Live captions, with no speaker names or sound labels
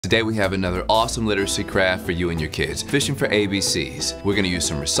Today we have another awesome literacy craft for you and your kids, fishing for ABCs. We're going to use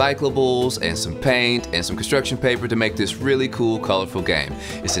some recyclables and some paint and some construction paper to make this really cool, colorful game.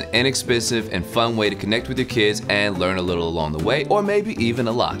 It's an inexpensive and fun way to connect with your kids and learn a little along the way, or maybe even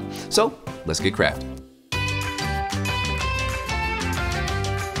a lot. So let's get crafty.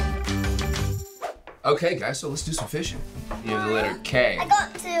 Okay guys, so let's do some fishing. You have the letter K. I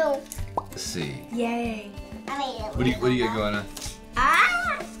got 2. Let's see. Yay. I made it. What do you got going on?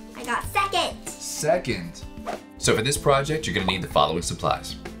 I got second. Second. So for this project, you're gonna need the following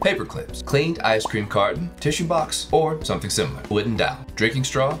supplies. Paper clips, cleaned ice cream carton, tissue box, or something similar. Wooden dowel, drinking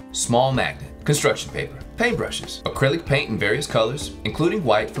straw, small magnet, construction paper, paintbrushes, acrylic paint in various colors, including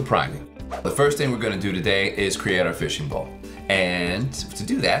white for priming. The first thing we're gonna do today is create our fishing bowl. And to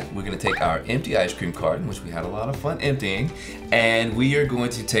do that, we're gonna take our empty ice cream carton, which we had a lot of fun emptying, and we are going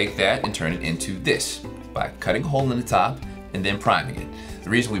to take that and turn it into this by cutting a hole in the top and then priming it. The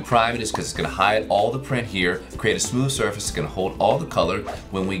reason we prime it is because it's gonna hide all the print here, create a smooth surface, it's gonna hold all the color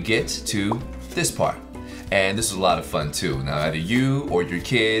when we get to this part. And this is a lot of fun too. Now either you or your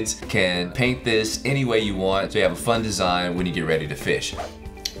kids can paint this any way you want so you have a fun design when you get ready to fish.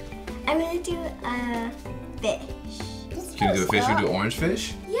 I'm gonna do a fish. Can you do a fish? You do orange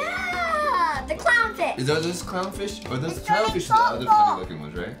fish? Yeah, the clownfish. Is those clownfish? Or those clownfish are the other funny looking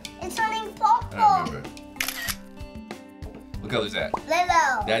ones, right? It's turning purple. I don't remember. What color is that?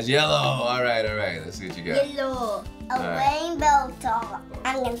 Yellow. That's yellow. All right. Let's see what you got. Yellow. Rainbow top.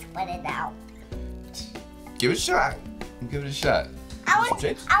 I'm gonna split it out. Give it a shot. Give it a shot. I want to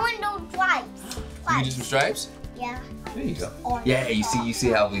do stripes. You can do some stripes? Yeah. There you go. Orange. Yeah, you see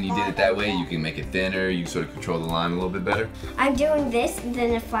how when you did it that way, you can make it thinner, you sort of control the line a little bit better? I'm doing this and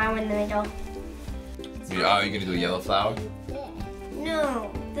then a flower in the middle. Oh, you're gonna do a yellow flower?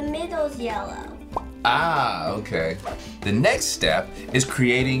 No, the middle's yellow. Ah, okay. The next step is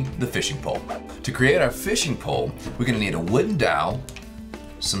creating the fishing pole. To create our fishing pole, we're gonna need a wooden dowel,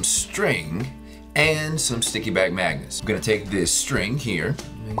 some string, and some sticky back magnets. We're gonna take this string here,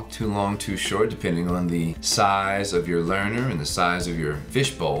 make it too long, too short, depending on the size of your learner and the size of your fish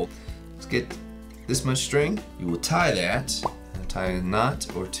bowl. Let's get this much string. You will tie that, tie a knot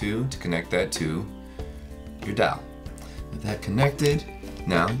or two to connect that to your dowel. With that connected,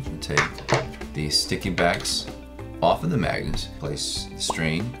 now you take these sticky backs off of the magnets, place the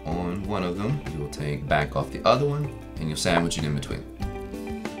string on one of them, you will take back off the other one, and you'll sandwich it in between.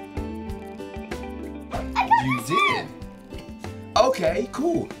 You did! Okay,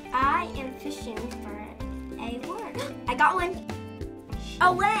 cool. I am fishing for a word. I got one.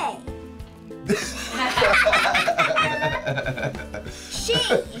 Away. She.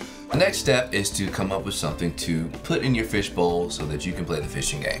 The next step is to come up with something to put in your fish bowl so that you can play the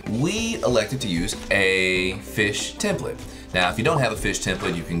fishing game. We elected to use a fish template. Now, if you don't have a fish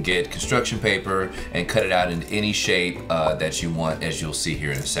template, you can get construction paper and cut it out in any shape that you want, as you'll see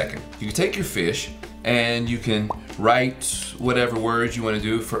here in a second. You can take your fish and you can write whatever words you want to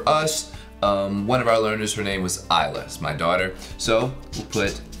do. For us, one of our learners, her name was Isla, it's my daughter. So we'll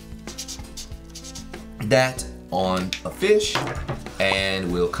put that on a fish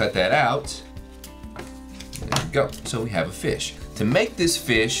and we'll cut that out. There we go. So we have a fish. To make this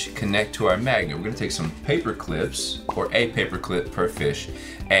fish connect to our magnet, we're gonna take some paper clips, or a paper clip per fish,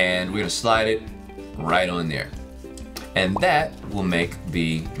 and we're gonna slide it right on there. And that will make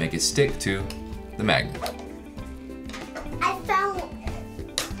it stick to the magnet. I found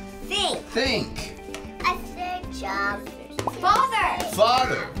Think. I said father.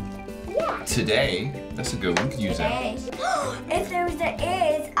 Father. Yeah. Today. That's a good one. We could use that. If there was an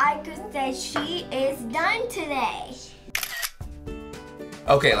is, I could say she is done today.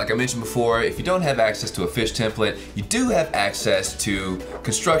 Okay, like I mentioned before, if you don't have access to a fish template, you do have access to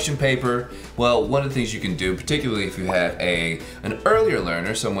construction paper. Well, one of the things you can do, particularly if you have an earlier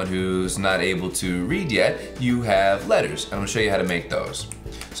learner, someone who's not able to read yet, you have letters. I'm gonna show you how to make those.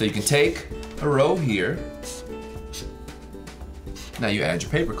 So you can take a row here. Now you add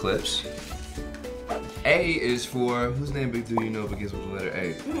your paper clips. A is for, whose name do you know begins with the letter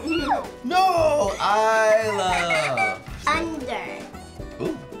A? No, Isla. Under.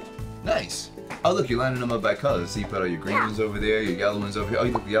 Ooh, nice. Oh, look, you're lining them up by colors. So you put all your green ones over there, your yellow ones over here. Oh,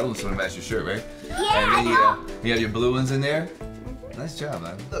 you look, the yellow ones want to match your shirt, right? Yeah, And then you have your blue ones in there. Nice job,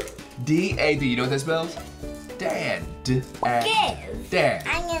 man. Look, D-A-D. You know what that spells? Dad. Give. Dad.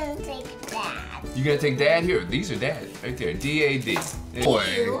 I'm gonna take dad. You're gonna take dad here. These are dad, right there. D-A-D. Boy.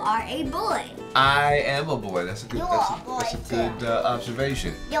 You are a boy. I am a boy. That's a good. You're That's a boy a good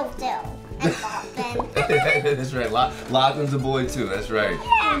observation. You too. And Lachlan. That's right. Lachlan's a boy too. That's right.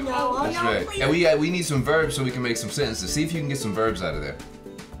 Yeah, no, That's no, right. please. And we need some verbs so we can make some sentences. See if you can get some verbs out of there.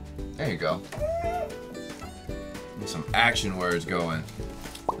 There you go. Get some action words going.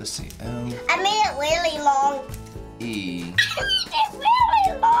 Let's see. L, I made it really long. E. I made it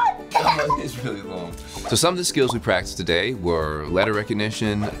really long. Oh, it's really long. So some of the skills we practiced today were letter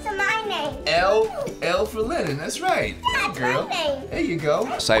recognition. It's my name. L for Lennon, that's right. That's Hey, girl. my name. There you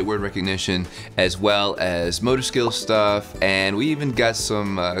go. Sight word recognition, as well as motor skill stuff, and we even got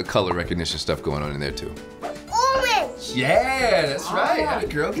some color recognition stuff going on in there too. Orange. Yeah, that's right. Atta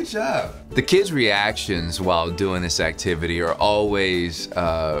girl, good job. The kids' reactions while doing this activity are always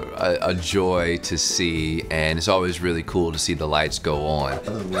a joy to see, and it's always really cool to see the lights go on.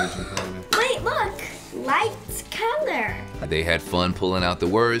 Wait, look. Lights color. They had fun pulling out the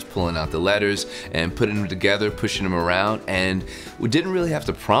words, pulling out the letters, and putting them together, pushing them around, and we didn't really have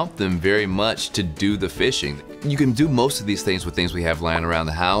to prompt them very much to do the fishing. You can do most of these things with things we have lying around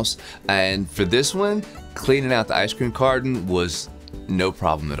the house, and for this one, cleaning out the ice cream carton was no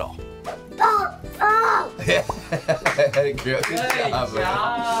problem at all. Oh, oh. Good job.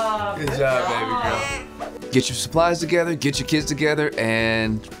 Good job, baby girl. Get your supplies together, get your kids together,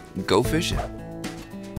 and go fishing.